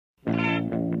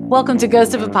Welcome to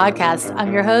Ghost of a Podcast.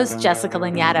 I'm your host, Jessica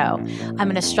Lanyadoo. I'm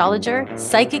an astrologer,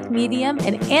 psychic medium,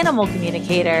 and animal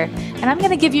communicator, and I'm going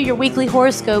to give you your weekly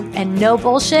horoscope and no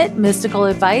bullshit mystical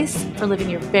advice for living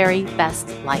your very best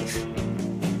life.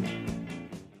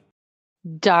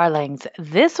 Darlings,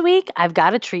 this week I've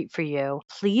got a treat for you.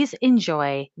 Please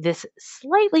enjoy this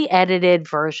slightly edited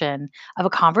version of a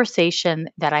conversation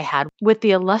that I had with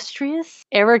the illustrious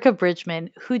Erica Bridgman,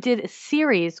 who did a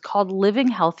series called Living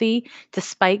Healthy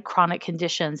Despite Chronic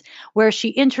Conditions, where she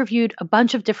interviewed a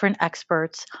bunch of different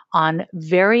experts on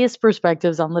various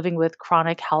perspectives on living with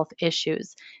chronic health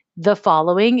issues. The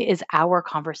following is our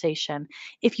conversation.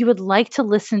 If you would like to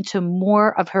listen to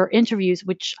more of her interviews,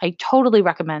 which I totally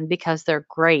recommend because they're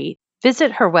great,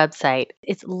 visit her website.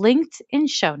 It's linked in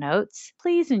show notes.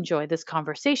 Please enjoy this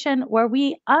conversation where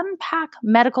we unpack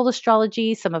medical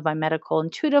astrology, some of my medical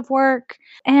intuitive work,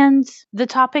 and the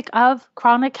topic of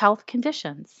chronic health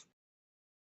conditions.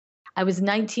 I was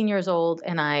 19 years old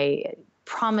and I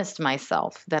promised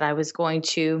myself that I was going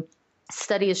to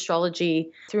study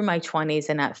astrology through my 20s,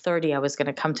 and at 30 I was going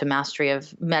to come to mastery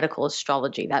of medical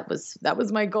astrology. That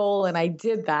was my goal, and I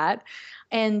did that.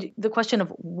 And the question of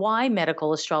why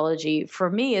medical astrology for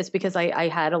me is because I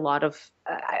had a lot of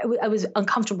I was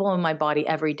uncomfortable in my body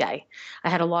every day. I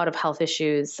had a lot of health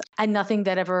issues, and nothing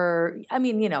that ever,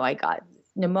 I got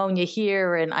pneumonia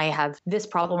here and I have this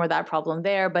problem or that problem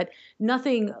there, but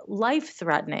nothing life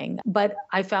threatening. But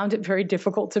I found it very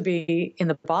difficult to be in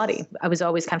the body. I was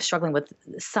always kind of struggling with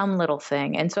some little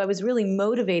thing. And so I was really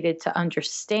motivated to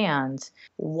understand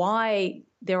why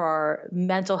there are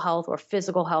mental health or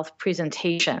physical health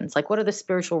presentations. Like, what are the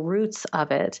spiritual roots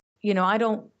of it? I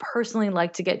don't personally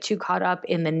like to get too caught up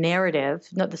in the narrative,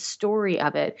 not the story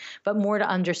of it, but more to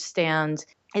understand,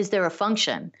 is there a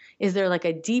function? Is there like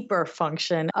a deeper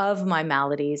function of my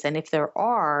maladies? And if there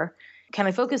are, can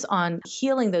I focus on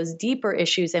healing those deeper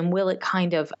issues, and will it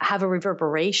kind of have a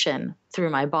reverberation through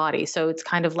my body? So it's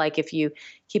kind of like if you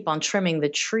keep on trimming the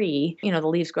tree, the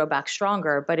leaves grow back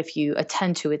stronger, but if you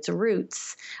attend to its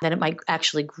roots, then it might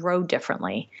actually grow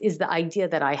differently, is the idea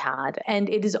that I had. And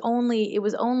it was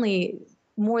only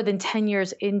more than 10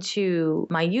 years into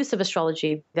my use of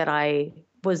astrology that I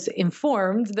was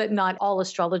informed that not all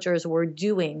astrologers were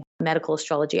doing medical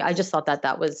astrology. I just thought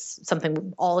that was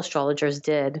something all astrologers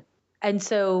did. And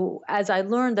so as I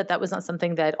learned that was not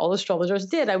something that all astrologers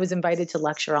did, I was invited to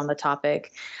lecture on the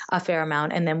topic a fair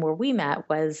amount. And then where we met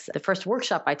was the first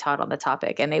workshop I taught on the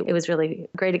topic. And it was really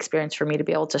a great experience for me to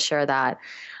be able to share that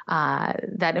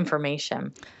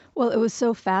information. Well, it was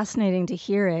so fascinating to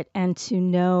hear it and to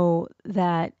know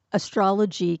that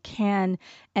astrology can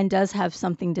and does have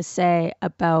something to say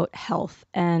about health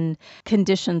and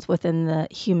conditions within the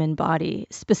human body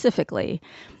specifically.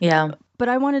 Yeah. But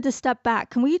I wanted to step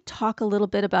back. Can we talk a little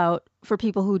bit about, for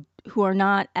people who are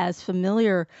not as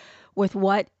familiar with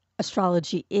what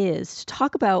astrology is, to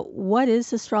talk about what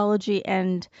is astrology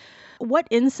and what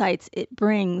insights it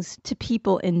brings to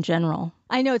people in general?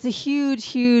 I know it's a huge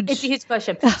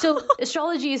question. So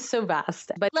astrology is so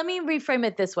vast, but let me reframe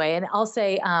it this way. And I'll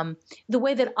say the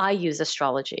way that I use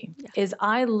astrology is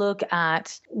I look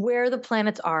at where the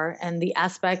planets are and the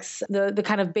aspects, the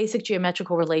kind of basic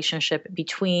geometrical relationship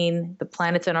between the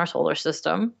planets in our solar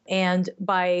system. And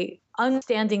by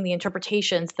understanding the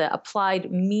interpretations, the applied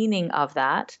meaning of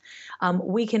that,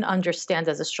 we can understand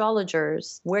as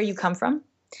astrologers where you come from.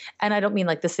 And I don't mean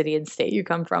like the city and state you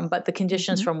come from, but the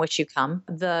conditions from which you come,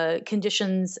 the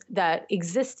conditions that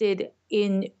existed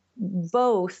in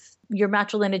both your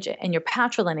matrilineage and your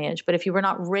patrilineage. But if you were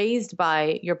not raised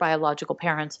by your biological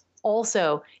parents,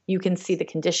 also you can see the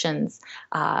conditions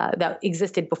that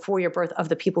existed before your birth of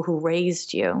the people who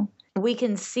raised you. We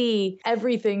can see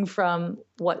everything from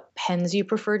what pens you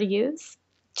prefer to use,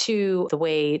 to the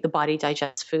way the body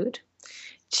digests food,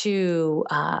 to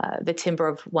the timbre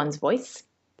of one's voice,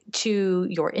 to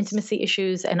your intimacy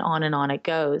issues, and on it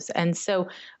goes. And so,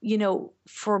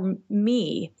 for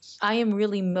me, I am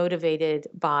really motivated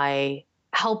by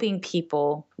helping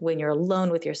people when you're alone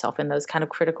with yourself in those kind of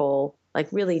critical, like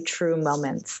really true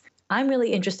moments. I'm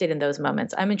really interested in those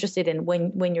moments. I'm interested in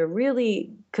when you're really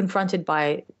confronted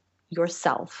by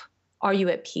yourself. Are you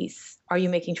at peace? Are you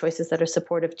making choices that are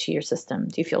supportive to your system?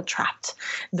 Do you feel trapped?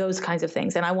 Those kinds of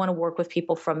things. And I want to work with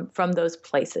people from those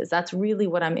places. That's really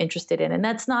what I'm interested in. And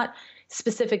that's not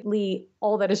specifically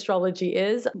all that astrology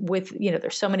is. With,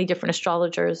 there's so many different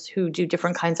astrologers who do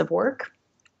different kinds of work.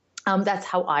 That's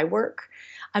how I work.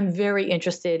 I'm very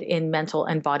interested in mental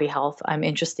and body health. I'm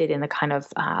interested in the kind of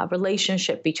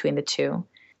relationship between the two.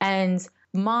 And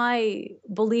my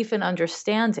belief and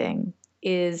understanding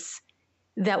is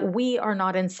that we are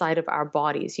not inside of our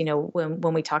bodies.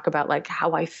 When we talk about like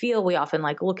how I feel, we often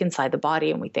like look inside the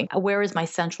body and we think, where is my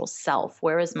central self?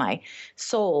 Where is my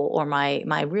soul or my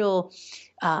real,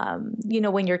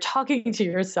 when you're talking to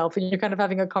yourself and you're kind of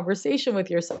having a conversation with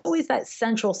yourself, always that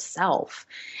central self.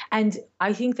 And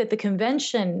I think that the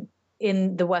convention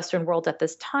in the Western world at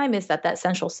this time is that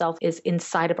central self is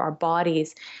inside of our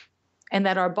bodies, and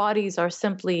that our bodies are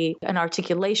simply an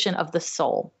articulation of the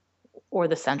soul or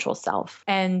the central self.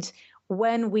 And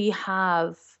when we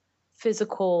have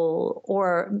physical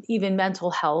or even mental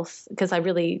health, because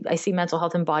I see mental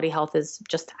health and body health as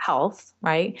just health,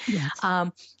 right?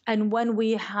 Yes. And when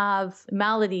we have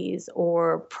maladies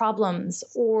or problems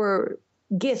or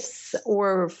gifts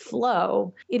or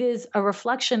flow, it is a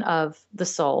reflection of the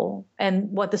soul and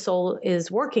what the soul is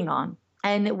working on.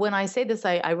 And when I say this,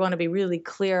 I want to be really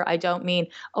clear. I don't mean,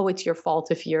 oh, it's your fault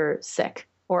if you're sick,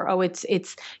 or, oh,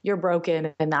 it's you're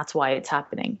broken and that's why it's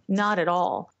happening. Not at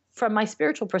all. From my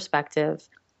spiritual perspective,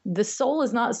 the soul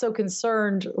is not so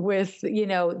concerned with,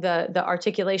 the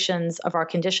articulations of our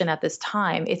condition at this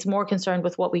time. It's more concerned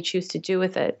with what we choose to do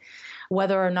with it,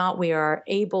 whether or not we are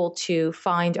able to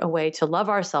find a way to love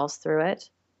ourselves through it,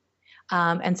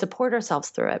 and support ourselves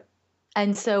through it.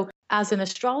 And so as an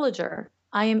astrologer,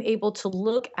 I am able to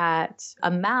look at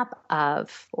a map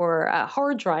of, or a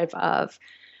hard drive of,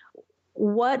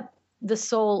 what the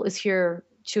soul is here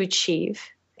to achieve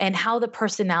and how the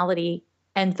personality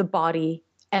and the body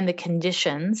and the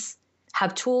conditions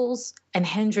have tools and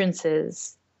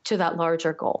hindrances to that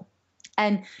larger goal.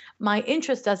 And my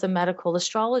interest as a medical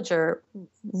astrologer,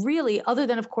 really, other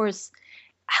than, of course,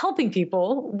 helping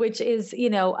people, which is,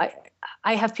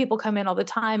 I have people come in all the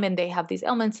time and they have these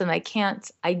ailments and I can't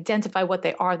identify what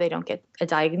they are. They don't get a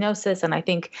diagnosis. And I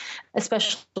think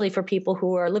especially for people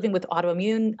who are living with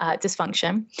autoimmune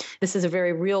dysfunction, this is a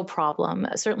very real problem.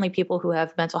 Certainly people who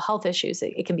have mental health issues,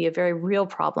 it can be a very real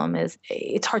problem.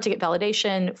 It's hard to get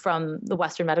validation from the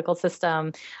Western medical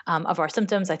system of our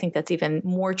symptoms. I think that's even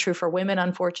more true for women,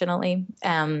 unfortunately,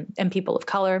 and people of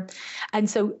color. And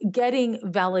so getting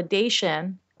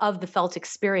validation of the felt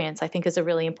experience, I think, is a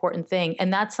really important thing.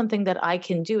 And that's something that I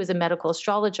can do as a medical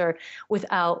astrologer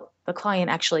without the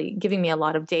client actually giving me a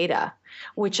lot of data,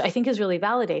 which I think is really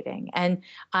validating. And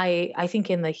I think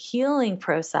in the healing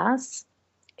process,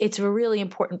 it's a really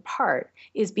important part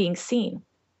is being seen.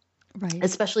 Right.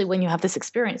 Especially when you have this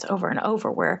experience over and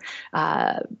over where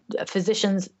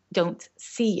physicians don't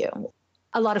see you.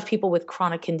 A lot of people with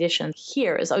chronic conditions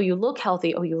hear is, oh, you look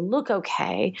healthy, oh, you look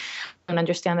okay, and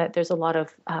understand that there's a lot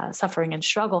of suffering and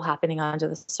struggle happening under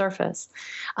the surface.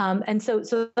 And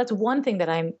so that's one thing that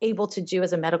I'm able to do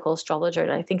as a medical astrologer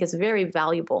that I think is very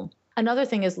valuable. Another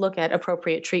thing is look at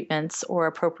appropriate treatments or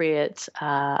appropriate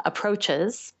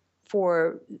approaches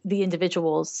for the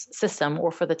individual's system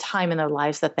or for the time in their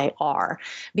lives that they are.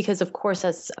 Because of course,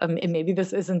 as and maybe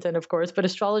this isn't an of course, but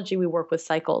astrology, we work with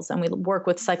cycles and we work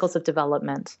with cycles of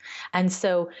development. And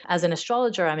so as an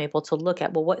astrologer, I'm able to look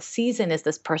at, well, what season is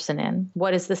this person in?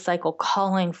 What is this cycle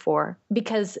calling for?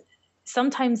 Because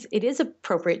sometimes it is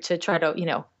appropriate to try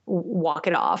to, walk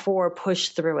it off or push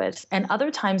through it. And other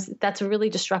times that's a really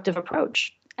destructive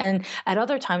approach. And at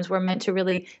other times, we're meant to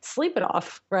really sleep it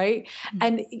off, right? Mm-hmm.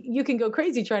 And you can go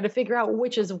crazy trying to figure out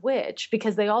which is which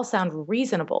because they all sound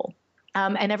reasonable.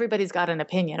 And everybody's got an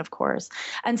opinion, of course.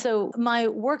 And so my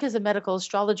work as a medical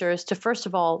astrologer is to, first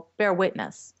of all, bear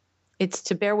witness. It's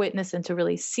to bear witness and to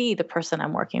really see the person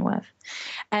I'm working with.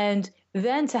 And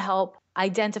then to help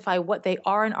identify what they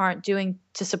are and aren't doing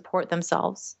to support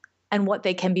themselves and what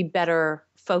they can be better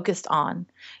focused on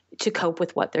to cope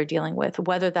with what they're dealing with,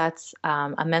 whether that's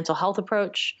a mental health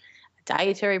approach, a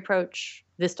dietary approach,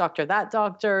 this doctor,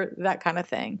 that kind of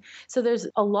thing. So there's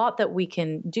a lot that we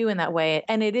can do in that way.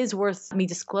 And it is worth me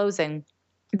disclosing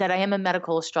that I am a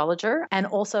medical astrologer and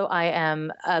also I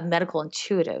am a medical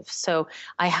intuitive. So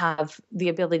I have the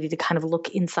ability to kind of look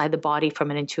inside the body from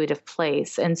an intuitive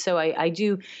place. And so I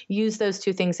do use those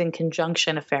two things in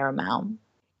conjunction a fair amount.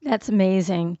 That's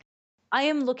amazing. I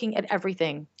am looking at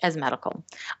everything as medical.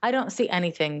 I don't see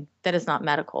anything that is not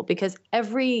medical because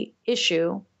every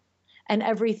issue and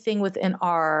everything within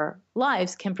our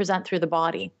lives can present through the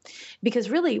body. Because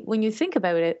really, when you think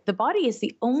about it, the body is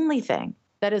the only thing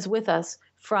that is with us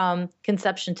from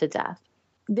conception to death.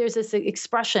 There's this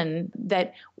expression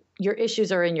that your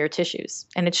issues are in your tissues,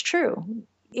 and it's true.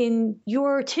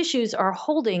 Your tissues are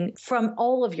holding from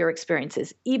all of your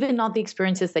experiences, even not the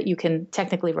experiences that you can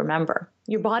technically remember.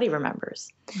 Your body remembers.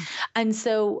 And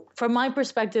so from my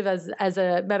perspective as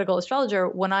a medical astrologer,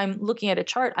 when I'm looking at a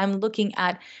chart, I'm looking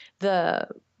at the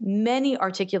many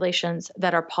articulations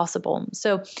that are possible.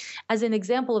 So, as an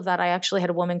example of that, I actually had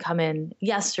a woman come in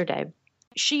yesterday.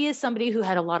 She is somebody who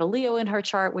had a lot of Leo in her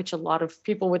chart, which a lot of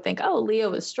people would think, oh,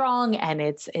 Leo is strong and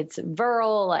it's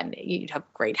virile and you'd have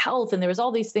great health. And there was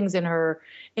all these things in her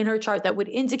chart that would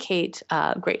indicate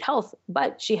great health.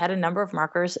 But she had a number of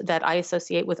markers that I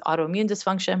associate with autoimmune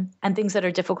dysfunction and things that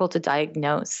are difficult to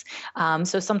diagnose.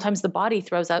 So sometimes the body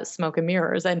throws out smoke and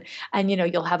mirrors, and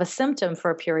you'll have a symptom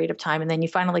for a period of time, and then you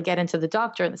finally get into the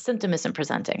doctor and the symptom isn't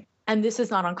presenting. And this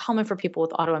is not uncommon for people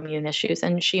with autoimmune issues.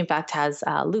 And she, in fact, has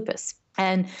lupus.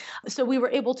 And so we were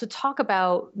able to talk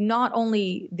about not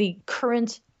only the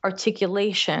current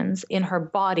articulations in her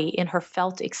body, in her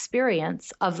felt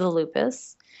experience of the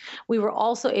lupus, we were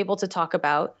also able to talk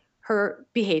about her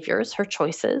behaviors, her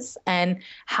choices, and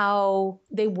how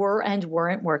they were and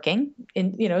weren't working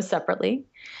separately.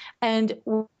 And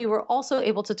we were also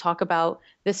able to talk about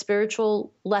the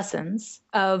spiritual lessons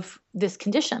of this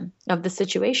condition, of the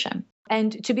situation.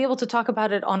 And to be able to talk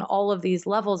about it on all of these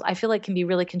levels, I feel like can be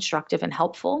really constructive and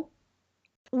helpful.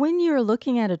 When you're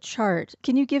looking at a chart,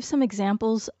 can you give some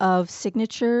examples of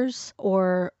signatures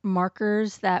or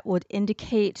markers that would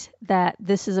indicate that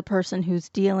this is a person who's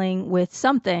dealing with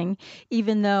something,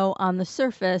 even though on the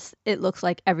surface it looks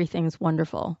like everything's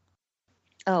wonderful?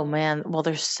 Oh man, well,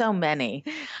 there's so many.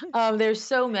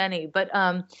 But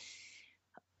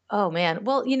oh man,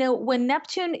 well, when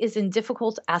Neptune is in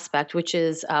difficult aspect, which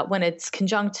is when it's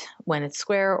conjunct, when it's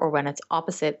square, or when it's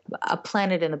opposite a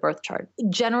planet in the birth chart,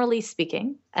 generally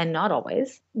speaking, and not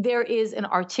always, there is an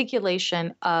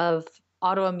articulation of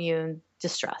autoimmune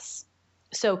distress.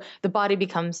 So the body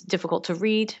becomes difficult to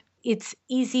read. It's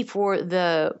easy for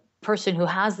the person who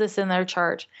has this in their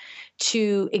chart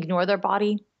to ignore their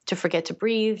body, to forget to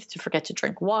breathe, to forget to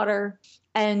drink water.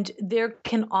 And there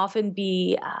can often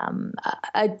be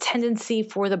a tendency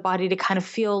for the body to kind of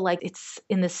feel like it's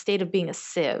in the state of being a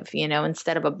sieve,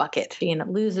 instead of a bucket. It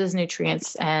loses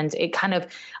nutrients, and it kind of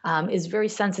is very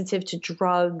sensitive to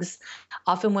drugs.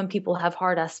 Often when people have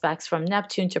hard aspects from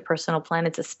Neptune to personal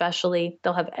planets especially,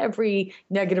 they'll have every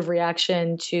negative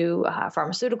reaction to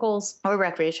pharmaceuticals or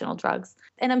recreational drugs.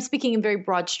 And I'm speaking in very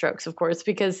broad strokes, of course,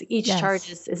 because each chart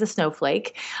is a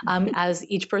snowflake, as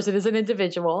each person is an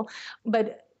individual. But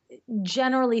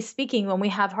generally speaking, when we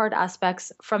have hard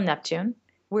aspects from Neptune,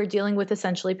 we're dealing with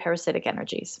essentially parasitic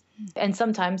energies and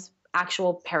sometimes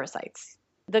actual parasites.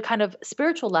 The kind of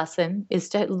spiritual lesson is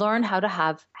to learn how to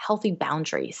have healthy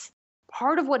boundaries.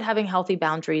 Part of what having healthy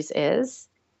boundaries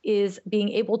is being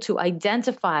able to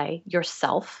identify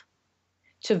yourself,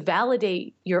 to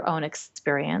validate your own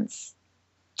experience,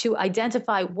 to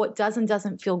identify what does and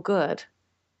doesn't feel good,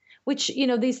 which,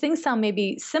 these things sound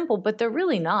maybe simple, but they're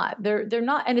really not. They're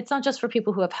not. And it's not just for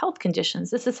people who have health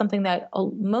conditions. This is something that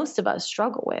most of us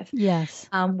struggle with. Yes.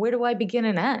 Where do I begin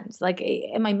and end? Like,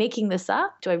 am I making this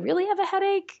up? Do I really have a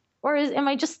headache? Or am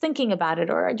I just thinking about it?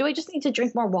 Or do I just need to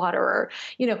drink more water? Or,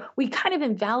 we kind of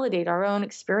invalidate our own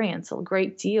experience a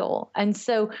great deal. And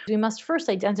so we must first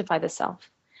identify the self.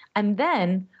 And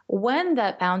then when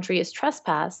that boundary is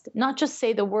trespassed, not just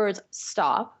say the words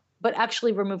stop, but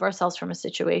actually remove ourselves from a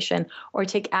situation or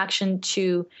take action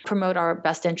to promote our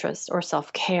best interests or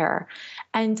self-care.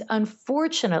 And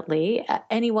unfortunately,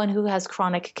 anyone who has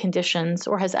chronic conditions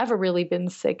or has ever really been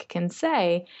sick can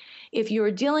say, if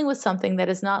you're dealing with something that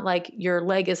is not like your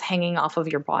leg is hanging off of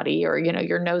your body or,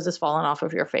 your nose is falling off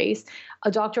of your face,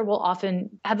 a doctor will often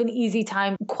have an easy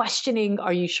time questioning,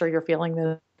 are you sure you're feeling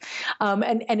this?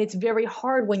 And it's very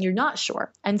hard when you're not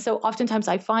sure. And so oftentimes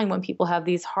I find when people have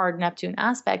these hard Neptune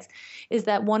aspects is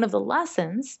that one of the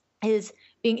lessons is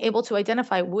being able to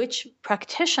identify which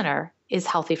practitioner is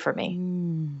healthy for me,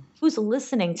 who's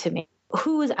listening to me,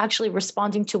 who is actually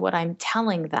responding to what I'm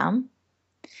telling them.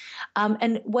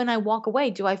 And when I walk away,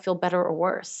 do I feel better or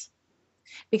worse?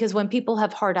 Because when people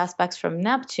have hard aspects from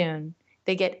Neptune,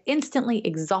 they get instantly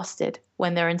exhausted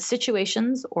when they're in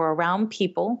situations or around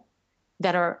people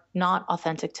that are not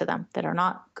authentic to them, that are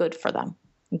not good for them,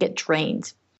 get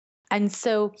drained. And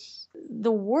so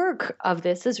the work of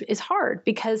this is hard,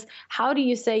 because how do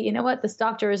you say, you know what, this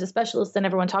doctor is a specialist and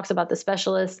everyone talks about the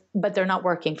specialist, but they're not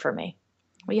working for me?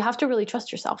 Well, you have to really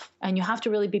trust yourself, and you have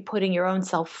to really be putting your own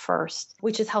self first,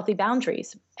 which is healthy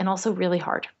boundaries, and also really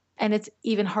hard. And it's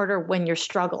even harder when you're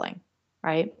struggling,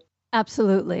 right?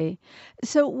 Absolutely.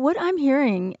 So what I'm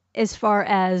hearing, as far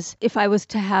as if I was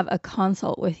to have a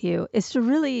consult with you, is to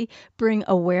really bring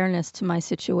awareness to my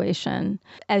situation.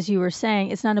 As you were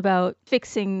saying, it's not about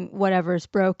fixing whatever's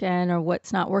broken or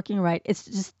what's not working right. It's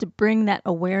just to bring that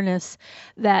awareness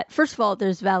that, first of all,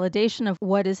 there's validation of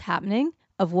what is happening,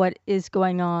 of what is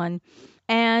going on,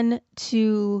 and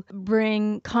to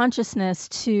bring consciousness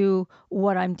to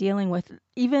what I'm dealing with,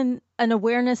 even an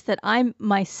awareness that I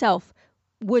myself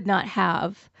would not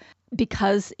have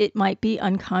because it might be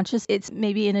unconscious. It's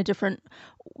maybe in a different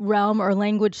realm or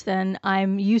language than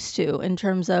I'm used to in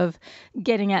terms of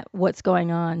getting at what's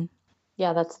going on.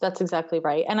 Yeah, that's exactly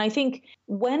right. And I think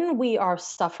when we are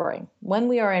suffering, when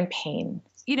we are in pain,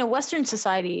 Western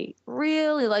society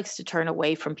really likes to turn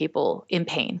away from people in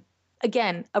pain.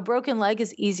 Again, a broken leg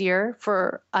is easier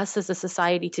for us as a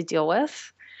society to deal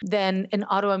with than an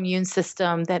autoimmune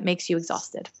system that makes you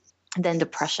exhausted, than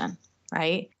depression,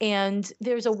 right? And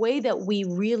there's a way that we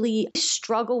really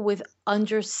struggle with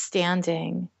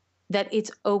understanding that it's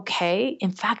okay.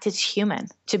 In fact, it's human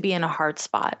to be in a hard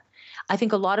spot. I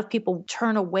think a lot of people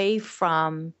turn away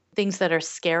from things that are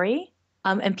scary,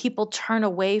 and people turn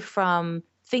away from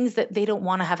things that they don't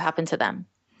want to have happen to them.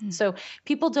 So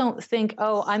people don't think,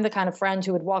 oh, I'm the kind of friend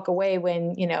who would walk away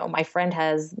when, my friend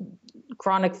has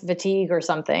chronic fatigue or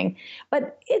something.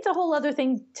 But it's a whole other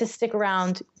thing to stick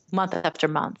around month after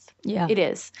month. Yeah. It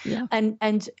is. Yeah.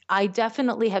 And I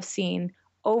definitely have seen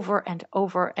over and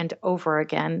over and over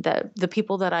again that the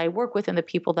people that I work with and the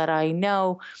people that I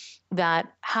know that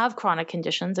have chronic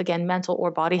conditions, again, mental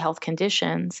or body health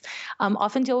conditions,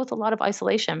 often deal with a lot of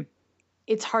isolation.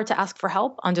 It's hard to ask for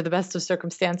help under the best of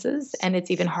circumstances, and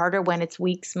it's even harder when it's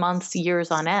weeks, months,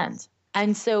 years on end.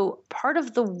 And so part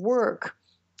of the work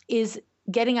is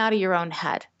getting out of your own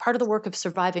head. Part of the work of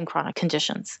surviving chronic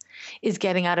conditions is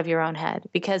getting out of your own head,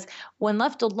 because when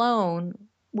left alone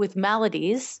with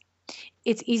maladies,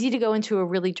 it's easy to go into a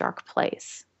really dark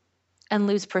place and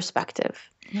lose perspective.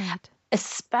 Right.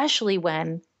 Especially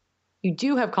when you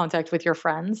do have contact with your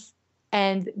friends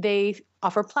and they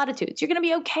offer platitudes. You're going to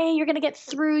be okay. You're going to get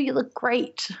through. You look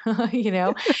great.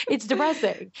 It's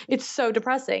depressing. It's so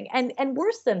depressing. And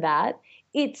worse than that,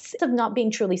 it's of not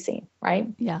being truly seen, right?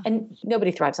 Yeah. And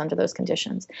nobody thrives under those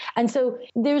conditions. And so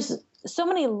there's so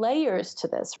many layers to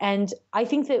this. And I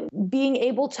think that being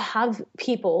able to have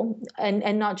people,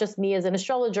 and not just me as an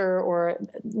astrologer or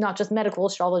not just medical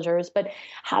astrologers, but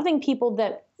having people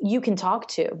that you can talk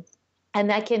to and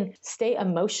that can stay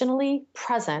emotionally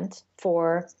present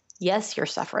for, yes, you're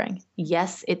suffering.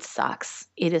 Yes, it sucks.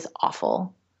 It is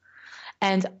awful.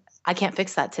 And I can't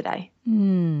fix that today.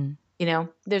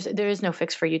 There is no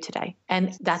fix for you today.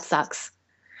 And that sucks.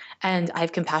 And I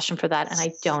have compassion for that. And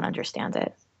I don't understand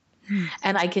it.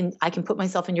 And I can put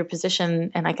myself in your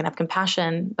position and I can have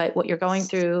compassion, but what you're going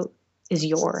through is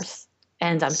yours.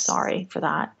 And I'm sorry for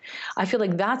that. I feel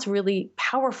like that's really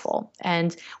powerful.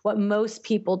 And what most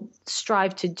people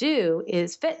strive to do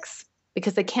is fix,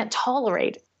 because they can't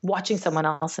tolerate watching someone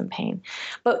else in pain.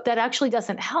 But that actually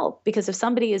doesn't help, because if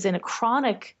somebody is in a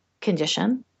chronic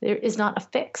condition, there is not a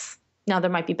fix. Now,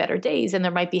 there might be better days and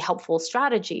there might be helpful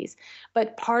strategies,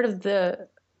 but part of the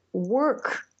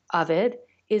work of it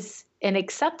is an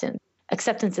acceptance.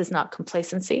 Acceptance is not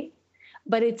complacency,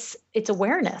 but it's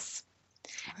awareness.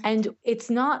 And it's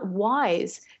not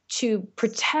wise to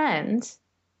pretend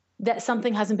that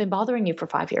something hasn't been bothering you for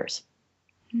 5 years.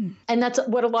 And that's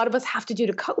what a lot of us have to do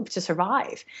to cope, to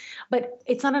survive. But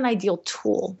it's not an ideal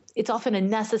tool. It's often a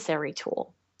necessary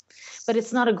tool. But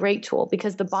it's not a great tool,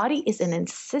 because the body is an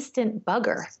insistent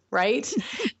bugger, right?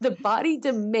 The body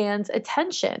demands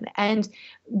attention. And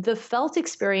the felt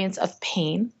experience of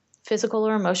pain, physical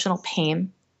or emotional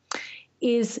pain,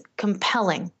 is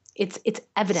compelling. It's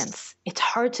evidence. It's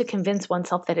hard to convince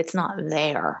oneself that it's not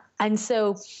there. And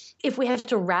so if we have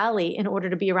to rally in order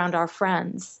to be around our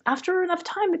friends, after enough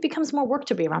time, it becomes more work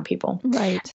to be around people.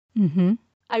 Right. Mm-hmm.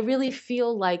 I really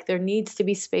feel like there needs to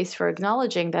be space for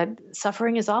acknowledging that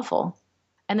suffering is awful.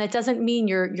 And that doesn't mean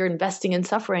you're investing in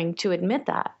suffering to admit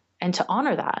that and to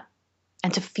honor that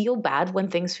and to feel bad when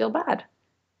things feel bad.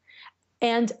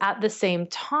 And at the same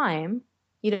time,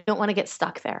 you don't want to get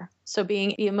stuck there. So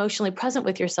be emotionally present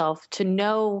with yourself to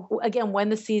know, again, when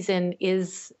the season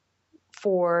is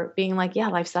for being like, yeah,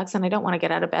 life sucks and I don't want to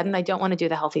get out of bed and I don't want to do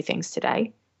the healthy things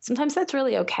today. Sometimes that's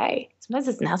really okay. Sometimes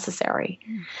it's necessary.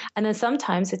 And then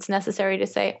sometimes it's necessary to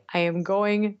say, I am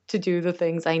going to do the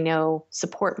things I know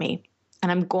support me.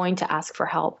 And I'm going to ask for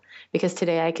help because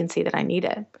today I can see that I need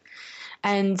it.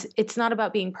 And it's not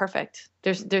about being perfect.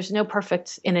 There's no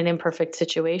perfect in an imperfect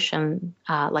situation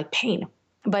like pain,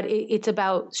 but it's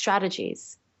about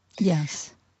strategies.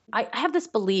 Yes. I have this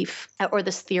belief or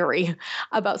this theory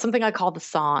about something I call the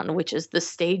SON, which is the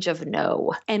stage of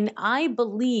no. And I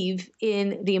believe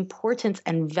in the importance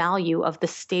and value of the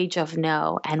stage of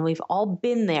no. And we've all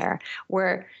been there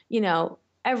where,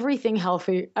 everything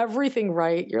healthy, everything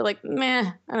right. You're like,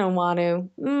 meh, I don't want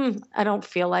to. I don't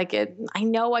feel like it. I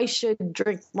know I should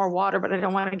drink more water, but I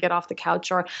don't want to get off the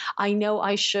couch. Or I know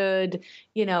I should,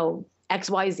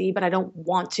 XYZ, but I don't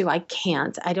want to. I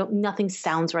can't. Nothing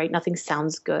sounds right. Nothing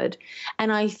sounds good.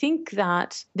 And I think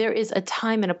that there is a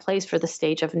time and a place for the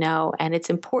stage of no. And it's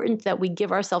important that we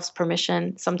give ourselves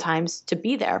permission sometimes to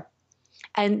be there.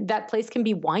 And that place can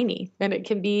be whiny and it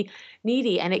can be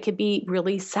needy and it can be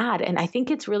really sad. And I think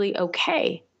it's really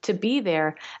okay to be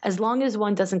there as long as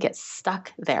one doesn't get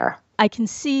stuck there. I can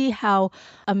see how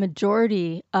a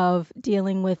majority of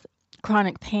dealing with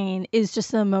chronic pain is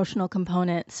just the emotional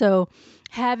component. So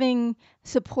having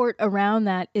support around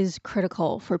that is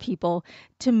critical for people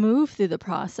to move through the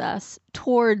process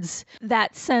towards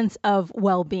that sense of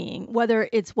well-being, whether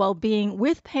it's well-being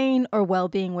with pain or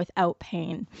well-being without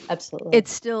pain. Absolutely.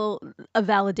 It's still a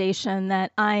validation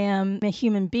that I am a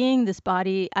human being. This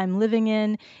body I'm living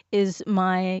in is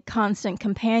my constant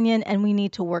companion, and we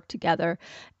need to work together.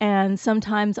 And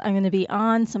sometimes I'm going to be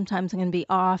on, sometimes I'm going to be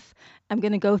off. I'm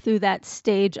going to go through that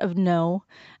stage of no,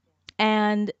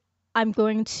 and I'm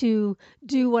going to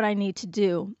do what I need to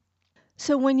do.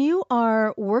 So when you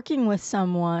are working with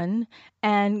someone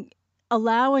and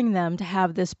allowing them to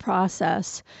have this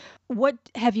process, what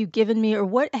have you given me, or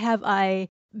what have I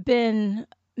been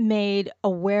made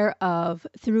aware of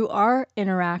through our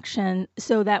interaction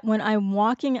so that when I'm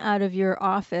walking out of your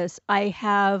office, I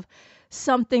have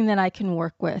something that I can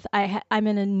work with? I'm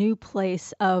in a new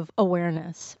place of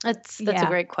awareness. That's a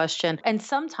great question. And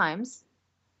sometimes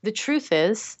the truth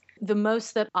is the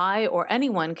most that I or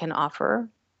anyone can offer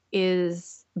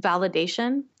is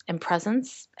validation and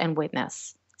presence and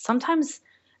witness. Sometimes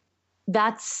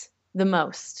that's the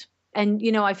most. And,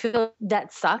 I feel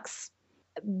that sucks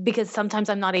because sometimes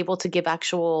I'm not able to give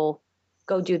actual,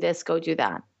 go do this, go do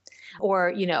that.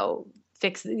 Or,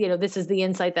 fix, this is the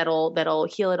insight that'll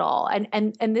heal it all.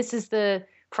 And this is the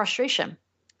frustration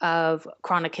of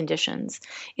chronic conditions,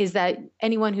 is that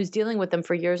anyone who's dealing with them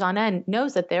for years on end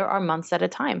knows that there are months at a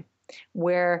time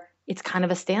where it's kind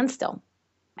of a standstill.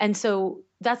 And so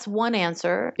that's one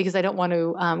answer, because I don't want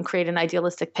to create an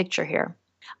idealistic picture here.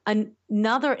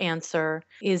 Another answer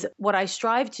is what I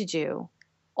strive to do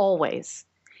always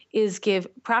is give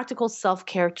practical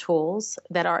self-care tools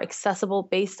that are accessible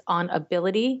based on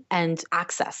ability and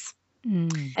access.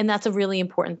 And that's a really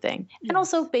important thing. Yes. And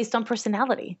also based on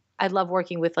personality. I love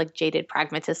working with like jaded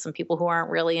pragmatists and people who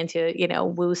aren't really into,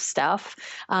 woo stuff.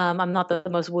 I'm not the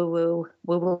most woo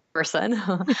person.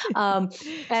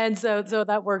 And so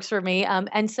that works for me.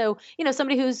 And so,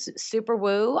 somebody who's super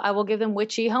woo, I will give them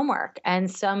witchy homework. And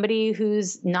somebody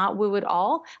who's not woo at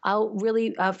all, I'll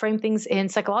really frame things in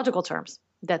psychological terms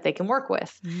that they can work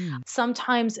with.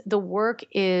 Sometimes the work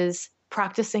is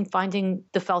practicing finding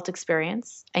the felt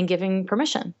experience and giving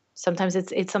permission. Sometimes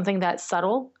it's something that's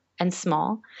subtle and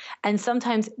small, and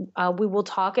sometimes we will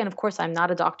talk. And of course, I'm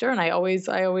not a doctor, and I always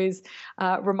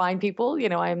remind people,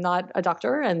 I am not a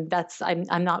doctor, and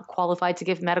I'm not qualified to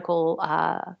give medical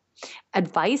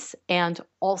advice. And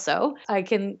also I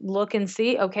can look and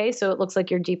see, okay, so it looks like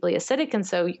you're deeply acidic. And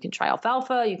so you can try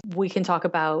alfalfa. We can talk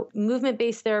about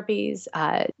movement-based therapies,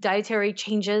 dietary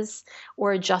changes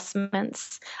or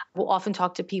adjustments. We'll often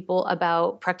talk to people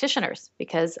about practitioners,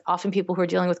 because often people who are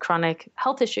dealing with chronic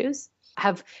health issues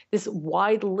have this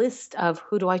wide list of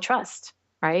who do I trust,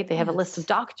 right? They have a list of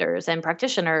doctors and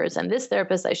practitioners, and this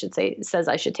therapist, I should say, says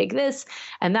I should take this,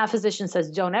 and that physician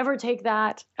says don't ever take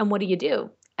that. And what do you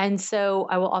do? And so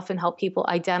I will often help people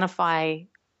identify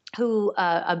who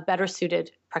a better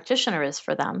suited practitioner is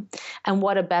for them and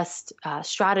what a best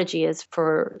strategy is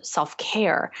for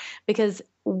self-care. Because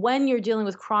when you're dealing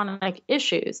with chronic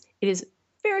issues, it is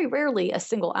very rarely a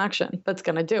single action that's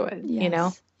going to do it.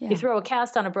 Yes. Yeah. You throw a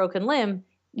cast on a broken limb,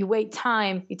 you wait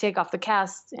time, you take off the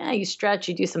cast, you stretch,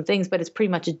 you do some things, but it's pretty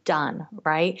much done,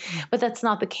 right? Mm-hmm. But that's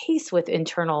not the case with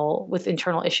internal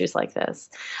issues like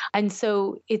this. And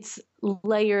so it's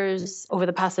layers over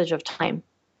the passage of time.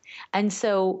 And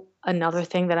so another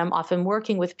thing that I'm often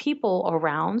working with people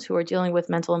around who are dealing with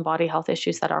mental and body health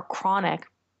issues that are chronic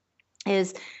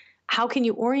is, how can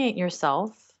you orient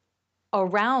yourself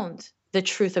around the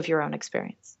truth of your own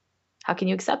experience? How can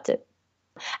you accept it?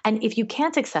 And if you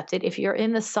can't accept it, if you're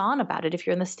in the son about it, if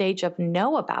you're in the stage of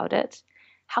no about it,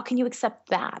 how can you accept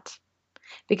that?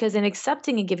 Because in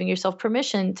accepting and giving yourself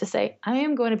permission to say, I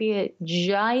am going to be a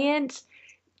giant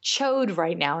chode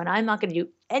right now, and I'm not going to do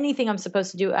anything I'm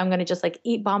supposed to do. I'm going to just like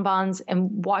eat bonbons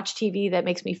and watch TV that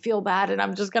makes me feel bad, and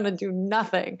I'm just going to do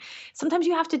nothing. Sometimes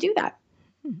you have to do that.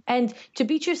 And to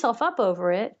beat yourself up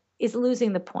over it is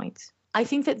losing the point. I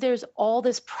think that there's all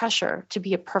this pressure to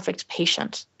be a perfect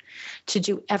patient, to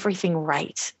do everything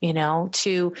right,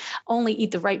 to only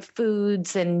eat the right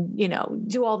foods and,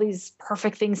 do all these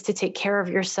perfect things to take care of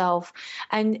yourself.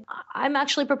 And I'm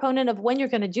actually a proponent of when you're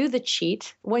going to do the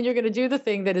cheat, when you're going to do the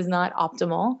thing that is not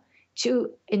optimal,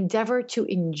 to endeavor to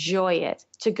enjoy it,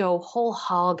 to go whole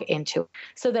hog into it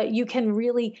so that you can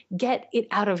really get it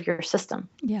out of your system.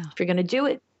 Yeah. If you're going to do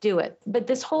it, do it. But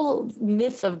this whole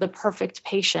myth of the perfect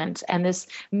patient and this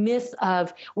myth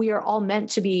of we are all meant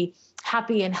to be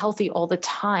happy and healthy all the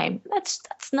time, that's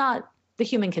not the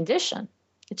human condition.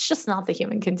 It's just not the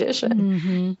human condition.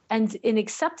 Mm-hmm. And in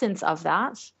acceptance of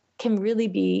that can really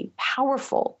be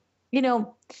powerful.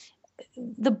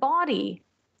 The body,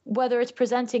 whether it's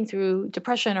presenting through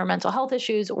depression or mental health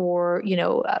issues or,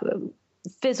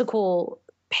 physical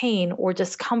pain or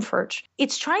discomfort,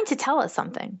 it's trying to tell us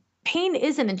something. Pain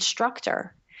is an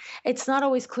instructor. It's not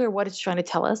always clear what it's trying to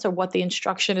tell us or what the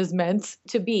instruction is meant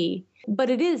to be, but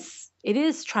it is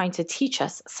trying to teach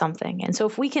us something. And so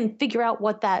if we can figure out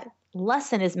what that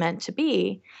lesson is meant to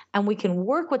be, and we can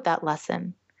work with that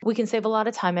lesson, we can save a lot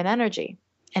of time and energy.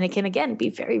 And it can, again, be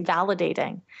very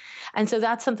validating. And so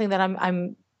that's something that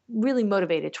I'm really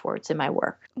motivated towards in my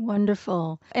work.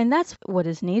 Wonderful. And that's what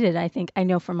is needed, I think. I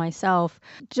know for myself,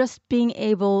 just being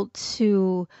able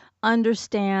to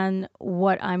understand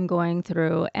what I'm going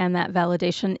through and that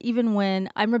validation, even when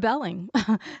I'm rebelling.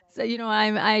 So,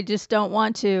 I just don't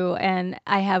want to. And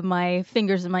I have my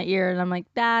fingers in my ear and I'm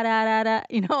like, da, da, da, da.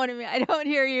 You know what I mean? I don't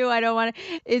hear you. I don't want to.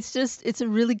 It's a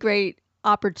really great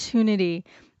opportunity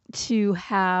to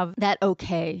have that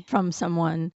okay from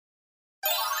someone.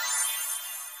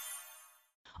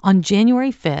 On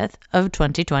January 5th of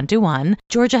 2021,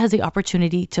 Georgia has the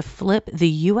opportunity to flip the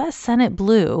U.S. Senate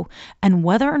blue, and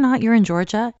whether or not you're in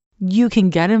Georgia, you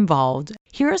can get involved.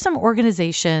 Here are some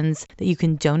organizations that you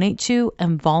can donate to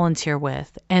and volunteer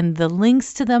with, and the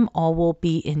links to them all will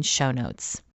be in show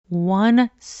notes. One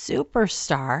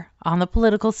superstar on the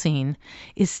political scene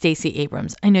is Stacey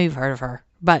Abrams. I know you've heard of her.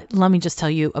 But let me just tell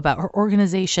you about her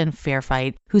organization, Fair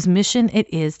Fight, whose mission it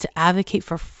is to advocate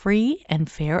for free and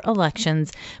fair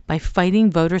elections by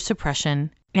fighting voter suppression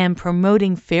and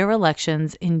promoting fair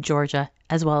elections in Georgia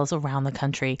as well as around the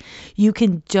country. You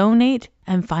can donate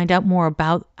and find out more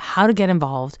about how to get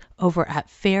involved over at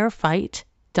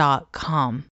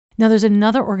fairfight.com. Now, there's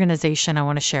another organization I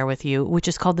want to share with you, which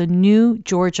is called the New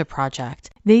Georgia Project.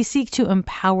 They seek to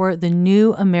empower the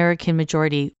new American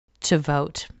majority to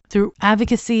vote through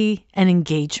advocacy and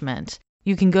engagement.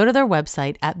 You can go to their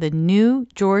website at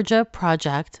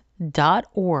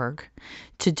thenewgeorgiaproject.org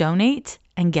to donate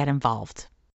and get involved.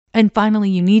 And finally,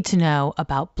 you need to know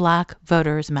about Black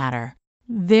Voters Matter.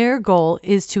 Their goal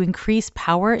is to increase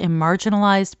power in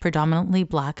marginalized, predominantly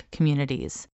Black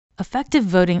communities. Effective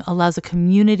voting allows a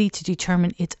community to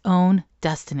determine its own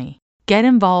destiny. Get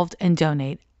involved and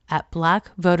donate at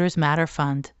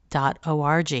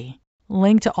blackvotersmatterfund.org.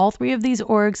 Link to all three of these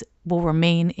orgs will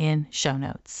remain in show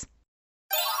notes.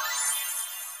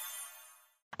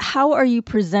 How are you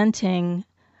presenting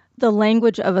the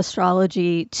language of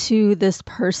astrology to this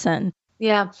person?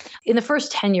 Yeah. In the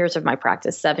first 10 years of my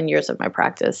practice, 7 years of my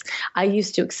practice, I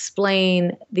used to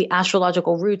explain the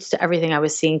astrological roots to everything I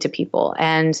was seeing to people.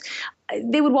 And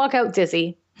they would walk out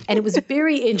dizzy. And it was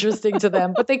very interesting to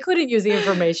them, but they couldn't use the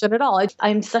information at all.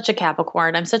 I'm such a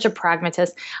Capricorn. I'm such a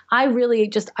pragmatist. I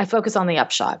focus on the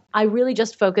upshot. I really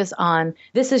just focus on,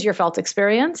 this is your felt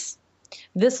experience.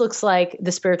 This looks like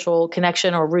the spiritual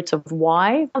connection or roots of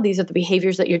why. These are the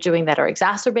behaviors that you're doing that are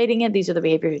exacerbating it. These are the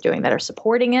behaviors you're doing that are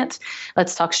supporting it.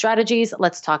 Let's talk strategies.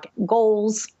 Let's talk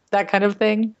goals, that kind of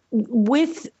thing.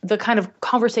 With the kind of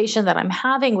conversation that I'm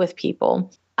having with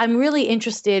people, I'm really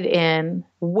interested in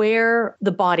where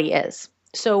the body is.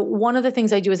 So one of the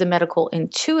things I do as a medical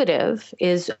intuitive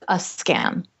is a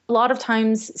scan. A lot of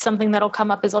times something that'll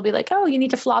come up is I'll be like, oh, you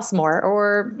need to floss more,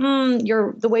 or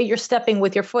the way you're stepping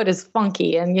with your foot is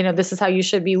funky. And, this is how you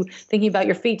should be thinking about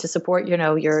your feet to support,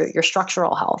 your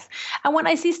structural health. And when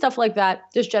I see stuff like that,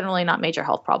 there's generally not major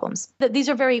health problems. These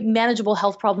are very manageable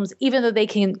health problems, even though they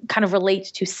can kind of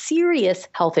relate to serious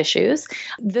health issues.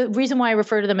 The reason why I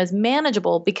refer to them as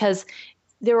manageable, because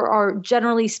there are,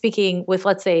 generally speaking, with,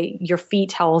 let's say, your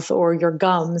feet health or your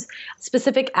gums,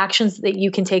 specific actions that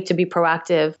you can take to be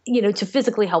proactive, to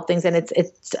physically help things. And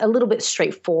it's a little bit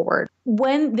straightforward.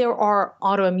 When there are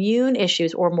autoimmune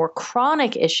issues or more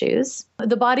chronic issues,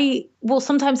 the body will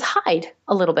sometimes hide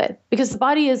a little bit because the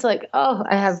body is like, oh,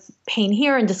 I have pain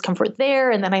here and discomfort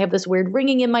there. And then I have this weird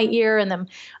ringing in my ear and then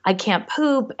I can't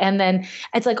poop. And then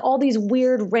it's like all these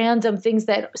weird random things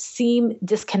that seem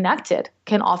disconnected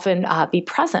can often be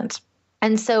present.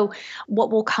 And so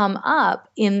what will come up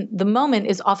in the moment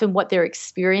is often what they're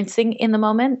experiencing in the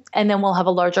moment. And then we'll have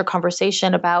a larger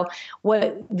conversation about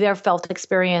what their felt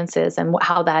experience is and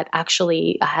how that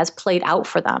actually has played out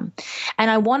for them.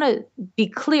 And I want to be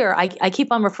clear, I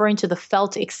keep on referring to the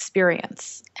felt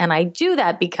experience. And I do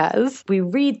that because we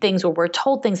read things or we're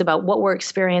told things about what we're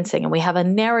experiencing, and we have a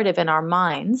narrative in our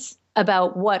minds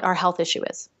about what our health issue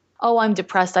is. Oh, I'm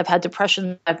depressed. I've had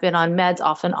depression. I've been on meds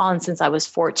off and on since I was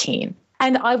 14.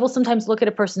 And I will sometimes look at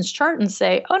a person's chart and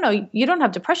say, oh, no, you don't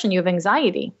have depression, you have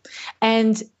anxiety.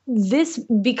 And this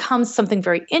becomes something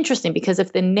very interesting, because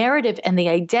if the narrative and the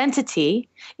identity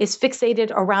is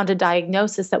fixated around a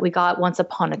diagnosis that we got once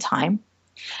upon a time,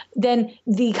 then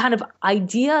the kind of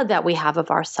idea that we have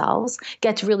of ourselves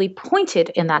gets really pointed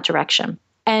in that direction.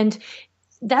 And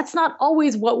that's not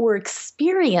always what we're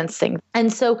experiencing.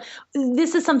 And so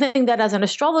this is something that, as an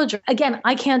astrologer, again,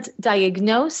 I can't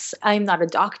diagnose. I'm not a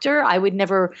doctor. I would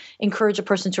never encourage a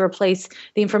person to replace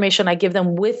the information I give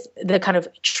them with the kind of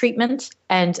treatment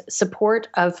and support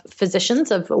of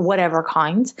physicians of whatever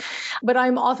kind. But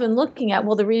I'm often looking at,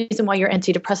 well, the reason why your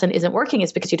antidepressant isn't working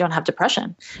is because you don't have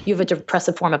depression. You have a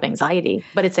depressive form of anxiety,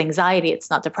 but it's anxiety, it's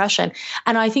not depression.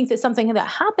 And I think that something that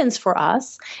happens for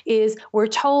us is we're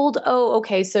told, oh,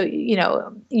 okay, so,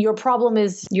 your problem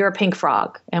is you're a pink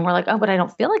frog. And we're like, oh, but I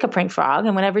don't feel like a pink frog.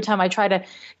 And when every time I try to,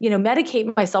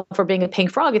 medicate myself for being a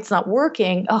pink frog, it's not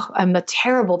working. Oh, I'm a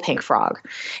terrible pink frog.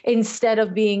 Instead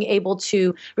of being able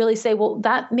to really say, well,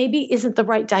 that maybe isn't the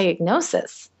right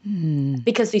diagnosis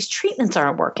because these treatments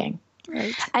aren't working.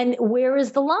 Right. And where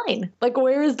is the line?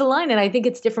 Where is the line? And I think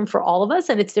it's different for all of us,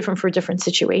 and it's different for different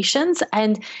situations.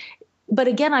 But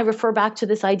again, I refer back to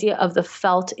this idea of the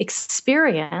felt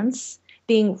experience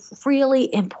being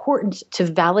really important to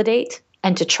validate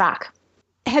and to track.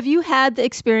 Have you had the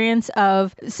experience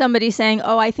of somebody saying,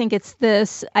 oh, I think it's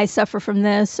this, I suffer from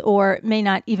this, or may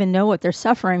not even know what they're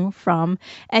suffering from,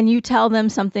 and you tell them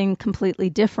something completely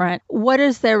different? What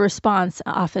is their response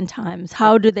oftentimes?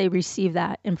 How do they receive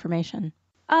that information?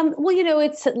 Well,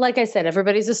 it's like I said,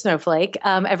 everybody's a snowflake.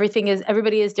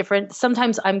 Everybody is different.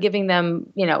 Sometimes I'm giving them,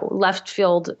 left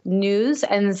field news,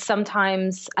 and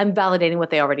sometimes I'm validating what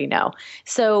they already know.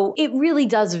 So it really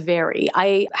does vary.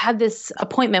 I had this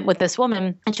appointment with this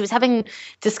woman, and she was having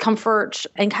discomfort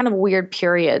and kind of weird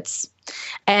periods.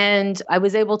 And I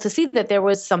was able to see that there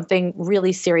was something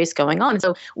really serious going on.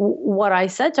 So what I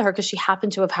said to her, because she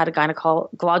happened to have had a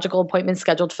gynecological appointment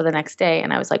scheduled for the next day,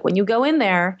 and I was like, when you go in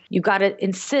there, you got to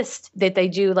insist that they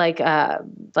do like a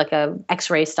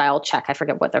X-ray style check. I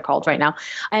forget what they're called right now.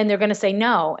 And they're going to say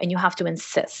no, and you have to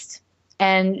insist.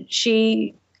 And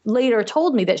she later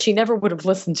told me that she never would have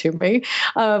listened to me.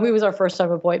 It was our first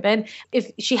time appointment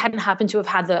if she hadn't happened to have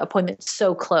had the appointment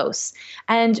so close.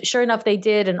 And sure enough, they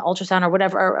did an ultrasound or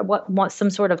whatever, or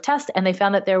some sort of test, and they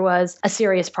found that there was a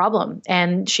serious problem.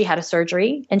 And she had a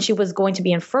surgery, and she was going to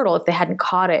be infertile if they hadn't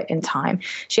caught it in time.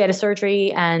 She had a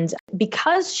surgery, and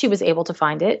because she was able to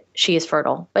find it, she is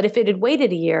fertile. But if it had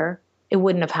waited a year, it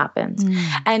wouldn't have happened.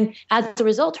 And as a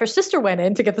result, her sister went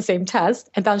in to get the same test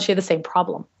and found she had the same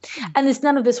problem. And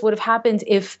none of this would have happened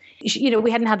if, we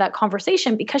hadn't had that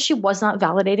conversation, because she was not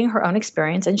validating her own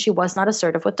experience and she was not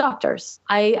assertive with doctors.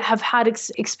 I have had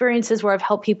experiences where I've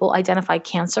helped people identify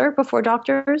cancer before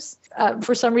doctors.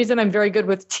 For some reason, I'm very good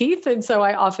with teeth. And so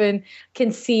I often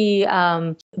can see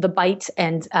the bite,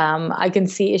 and I can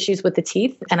see issues with the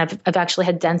teeth. And I've actually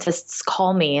had dentists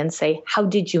call me and say, how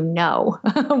did you know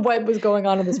what was going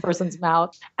on in this person's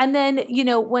mouth? And then,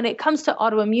 when it comes to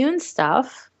autoimmune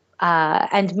stuff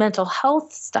and mental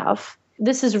health stuff,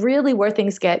 this is really where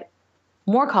things get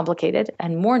more complicated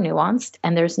and more nuanced,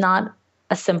 and there's not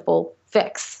a simple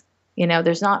fix.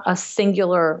 There's not a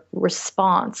singular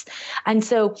response. And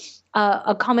so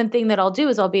a common thing that I'll do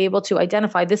is I'll be able to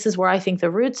identify, this is where I think the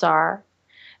roots are.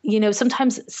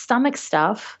 Sometimes stomach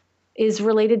stuff is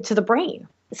related to the brain.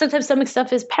 Sometimes stomach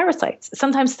stuff is parasites.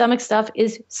 Sometimes stomach stuff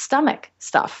is stomach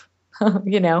stuff.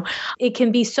 It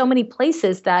can be so many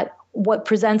places that what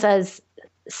presents as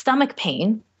stomach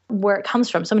pain, where it comes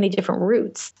from, so many different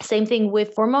roots. Same thing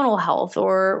with hormonal health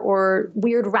or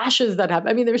weird rashes that happen.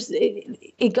 I mean,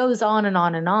 it goes on and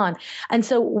on and on. And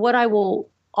so what I will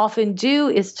often do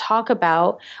is talk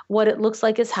about what it looks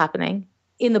like is happening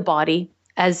in the body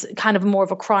as kind of more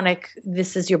of a chronic,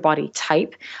 this is your body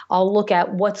type. I'll look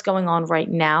at what's going on right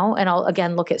now, and I'll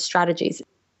again look at strategies.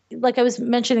 Like I was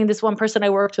mentioning, this one person I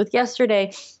worked with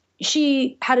yesterday,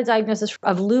 she had a diagnosis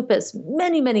of lupus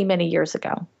many, many, many years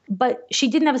ago, but she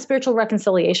didn't have a spiritual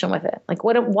reconciliation with it. Like,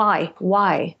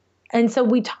 why? And so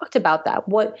we talked about that,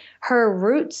 what her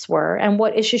roots were and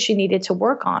what issues she needed to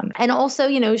work on. And also,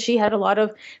 she had a lot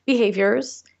of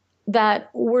behaviors that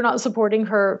were not supporting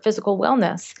her physical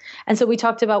wellness. And so we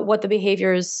talked about what the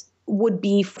behaviors would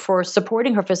be for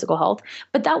supporting her physical health,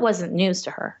 but that wasn't news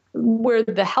to her. Where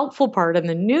the helpful part in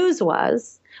the news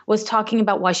was talking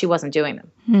about why she wasn't doing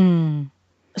them.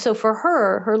 So for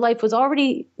her life was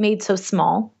already made so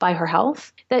small by her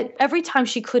health that every time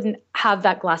she couldn't have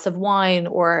that glass of wine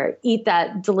or eat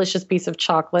that delicious piece of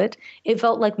chocolate, it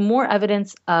felt like more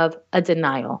evidence of a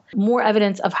denial, more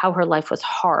evidence of how her life was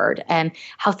hard and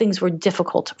how things were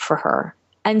difficult for her.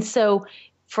 And so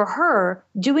for her,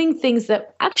 doing things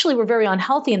that actually were very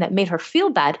unhealthy and that made her feel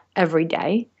bad every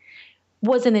day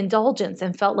was an indulgence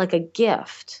and felt like a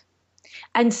gift.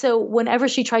 And so whenever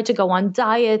she tried to go on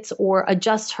diets or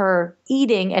adjust her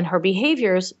eating and her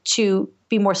behaviors to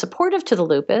be more supportive to the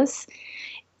lupus,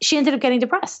 she ended up getting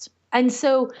depressed. And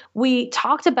so we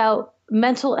talked about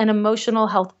mental and emotional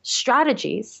health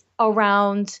strategies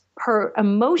around her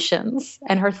emotions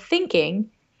and her thinking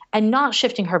and not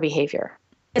shifting her behavior.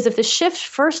 Because if the shift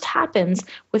first happens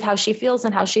with how she feels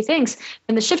and how she thinks,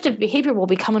 then the shift of behavior will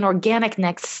become an organic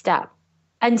next step.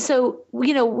 And so,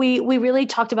 we really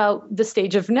talked about the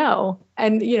stage of no.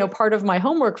 And, part of my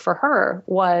homework for her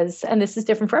was, and this is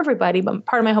different for everybody, but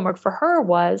part of my homework for her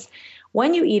was,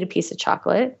 when you eat a piece of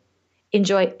chocolate,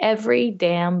 enjoy every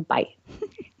damn bite.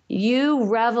 You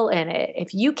revel in it.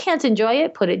 If you can't enjoy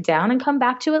it, put it down and come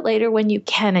back to it later when you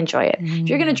can enjoy it. If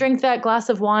you're going to drink that glass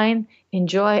of wine,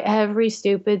 enjoy every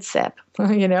stupid sip.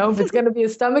 If it's going to be a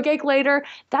stomachache later,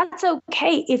 that's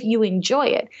okay if you enjoy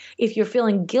it. If you're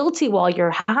feeling guilty while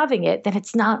you're having it, then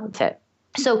it's not worth it.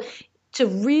 So to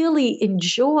really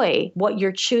enjoy what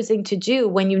you're choosing to do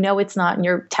when you know it's not in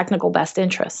your technical best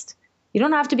interest. You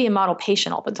don't have to be a model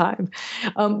patient all the time.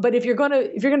 But if you're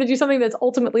going to do something that's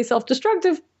ultimately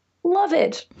self-destructive, love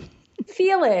it,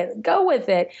 feel it, go with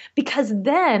it, because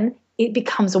then it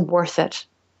becomes worth it.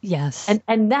 Yes.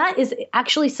 And that is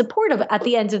actually supportive at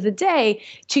the end of the day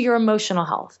to your emotional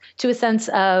health, to a sense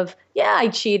of, yeah, I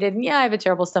cheated. And yeah, I have a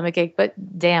terrible stomachache, but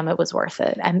damn, it was worth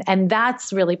it. And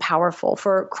that's really powerful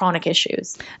for chronic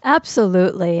issues.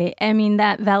 Absolutely. I mean,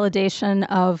 that validation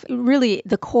of really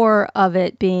the core of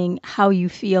it being how you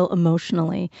feel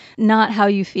emotionally, not how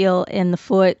you feel in the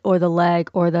foot or the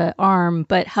leg or the arm,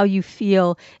 but how you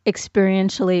feel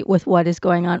experientially with what is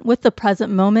going on, with the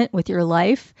present moment, with your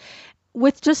life.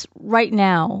 With just right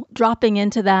now, dropping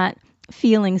into that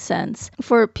feeling sense.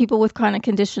 For people with chronic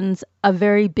conditions, a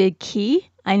very big key.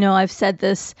 I know I've said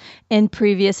this in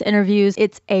previous interviews.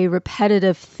 It's a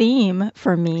repetitive theme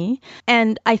for me.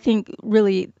 And I think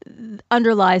really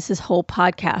underlies this whole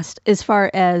podcast as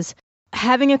far as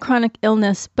having a chronic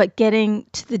illness, but getting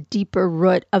to the deeper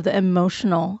root of the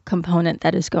emotional component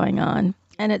that is going on.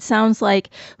 And it sounds like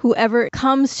whoever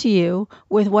comes to you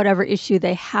with whatever issue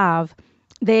they have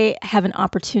an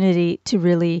opportunity to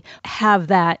really have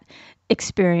that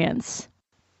experience.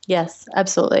 Yes,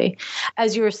 absolutely.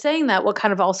 As you were saying that, what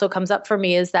kind of also comes up for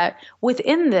me is that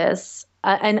within this,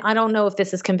 and I don't know if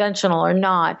this is conventional or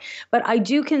not, but I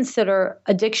do consider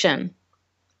addiction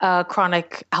a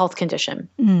chronic health condition.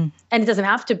 And it doesn't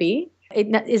have to be. It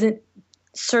isn't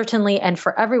certainly and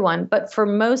for everyone, but for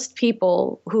most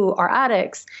people who are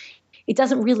addicts, it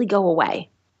doesn't really go away.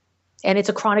 And it's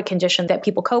a chronic condition that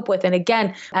people cope with. And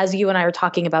again, as you and I are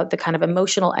talking about the kind of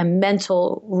emotional and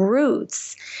mental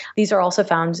roots, these are also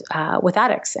found with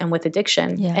addicts and with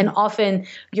addiction. Yeah. And often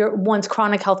one's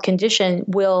chronic health condition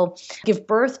will give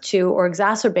birth to or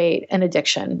exacerbate an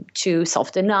addiction to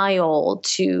self-denial,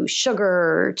 to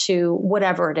sugar, to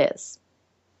whatever it is.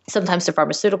 Sometimes to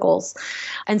pharmaceuticals.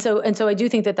 And so I do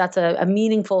think that that's a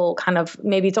meaningful kind of,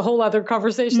 maybe it's a whole other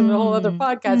conversation, a whole other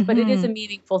podcast, but it is a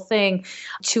meaningful thing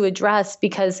to address,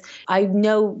 because I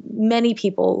know many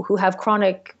people who have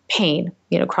chronic pain,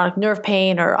 chronic nerve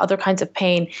pain or other kinds of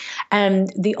pain.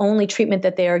 And the only treatment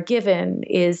that they are given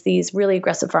is these really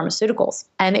aggressive pharmaceuticals.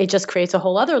 And it just creates a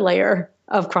whole other layer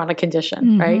of chronic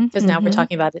condition, right? Because now we're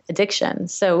talking about addiction.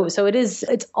 So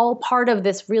it's all part of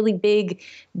this really big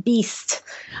beast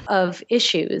of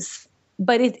issues,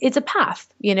 but it's a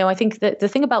path. I think that the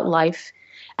thing about life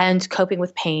and coping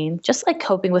with pain, just like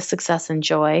coping with success and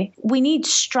joy, we need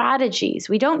strategies.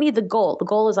 We don't need the goal. The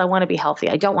goal is I want to be healthy.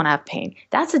 I don't want to have pain.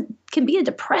 Can be a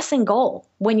depressing goal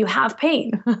when you have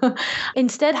pain.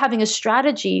 Instead, having a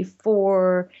strategy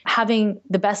for having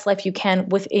the best life you can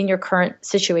within your current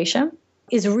situation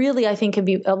is really, I think, can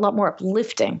be a lot more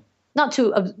uplifting not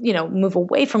to, move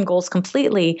away from goals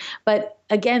completely. But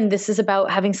again, this is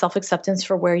about having self-acceptance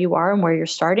for where you are and where you're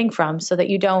starting from so that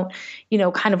you don't,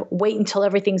 kind of wait until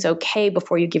everything's okay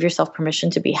before you give yourself permission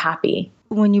to be happy.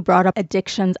 When you brought up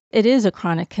addictions, it is a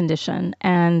chronic condition.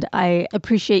 And I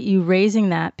appreciate you raising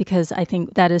that because I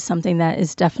think that is something that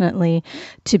is definitely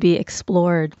to be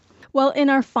explored. Well, in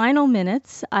our final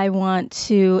minutes, I want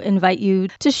to invite you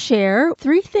to share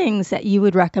 3 things that you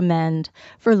would recommend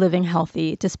for living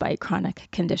healthy despite chronic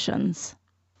conditions.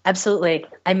 Absolutely.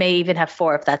 I may even have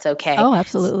 4 if that's okay. Oh,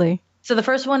 absolutely. So the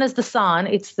first one is the SAN.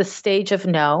 It's the stage of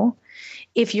no.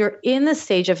 If you're in the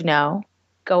stage of no,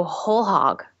 go whole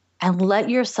hog and let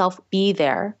yourself be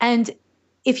there. And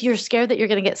if you're scared that you're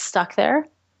going to get stuck there,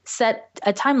 set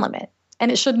a time limit.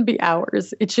 And it shouldn't be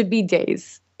hours. It should be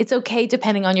days. It's okay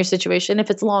depending on your situation. If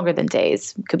it's longer than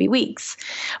days, it could be weeks.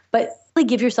 But really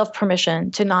give yourself permission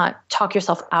to not talk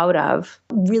yourself out of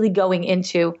really going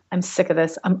into, I'm sick of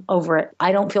this, I'm over it,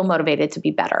 I don't feel motivated to be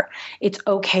better. It's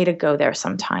okay to go there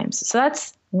sometimes. So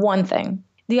that's one thing.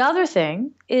 The other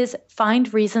thing is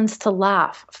find reasons to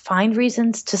laugh, find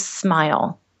reasons to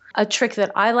smile. A trick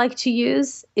that I like to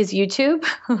use is YouTube,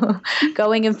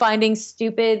 going and finding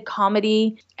stupid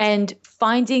comedy and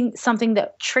finding something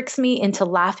that tricks me into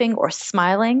laughing or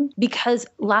smiling, because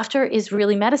laughter is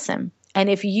really medicine. And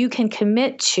if you can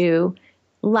commit to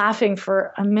laughing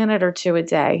for a minute or 2 a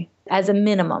day as a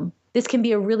minimum, this can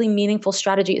be a really meaningful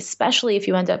strategy, especially if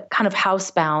you end up kind of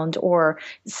housebound or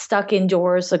stuck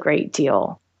indoors a great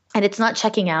deal. And it's not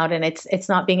checking out and it's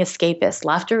not being escapist.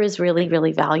 Laughter is really,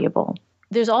 really valuable.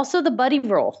 There's also the buddy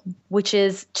rule, which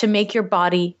is to make your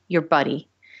body your buddy.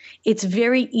 It's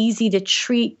very easy to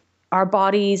treat our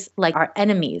bodies like our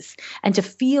enemies and to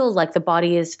feel like the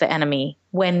body is the enemy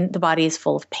when the body is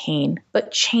full of pain.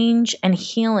 But change and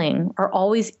healing are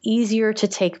always easier to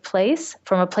take place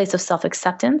from a place of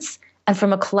self-acceptance and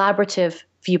from a collaborative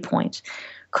viewpoint.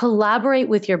 Collaborate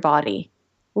with your body,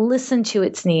 listen to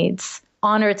its needs,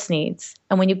 honor its needs.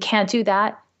 And when you can't do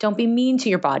that, don't be mean to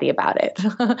your body about it.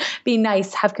 Be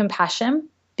nice, have compassion,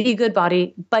 be a good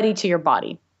buddy to your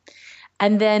body.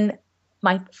 And then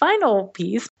my final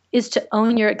piece is to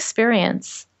own your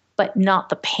experience, but not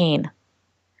the pain.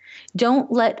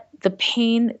 Don't let the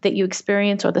pain that you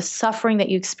experience or the suffering that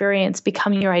you experience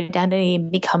become your identity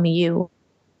and become you,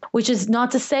 which is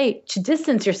not to say to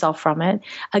distance yourself from it.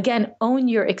 Again, own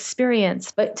your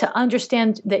experience, but to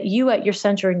understand that you at your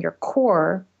center and your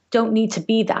core don't need to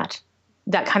be that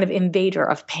kind of invader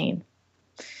of pain.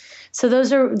 So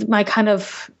those are my kind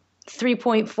of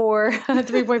 3.4,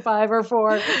 3.5 or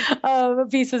 4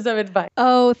 pieces of advice.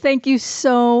 Oh, thank you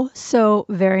so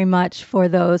very much for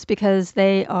those, because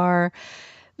they are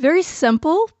very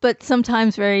simple, but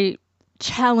sometimes very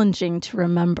challenging to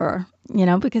remember,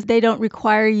 because they don't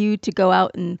require you to go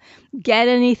out and get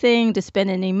anything, to spend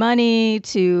any money,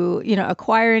 to,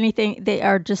 acquire anything. They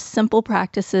are just simple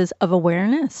practices of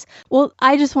awareness. Well,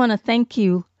 I just want to thank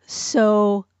you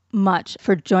so much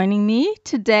for joining me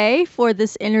today for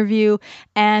this interview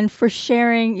and for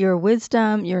sharing your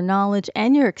wisdom, your knowledge,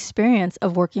 and your experience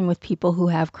of working with people who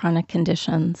have chronic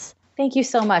conditions. Thank you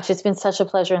so much. It's been such a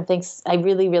pleasure. And thanks. I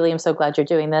really, really am so glad you're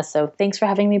doing this. So thanks for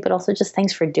having me, but also just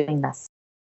thanks for doing this.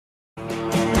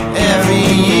 Every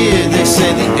year they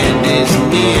say the end is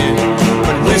near,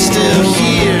 but we're still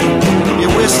here.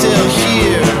 Yeah, we're still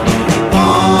here.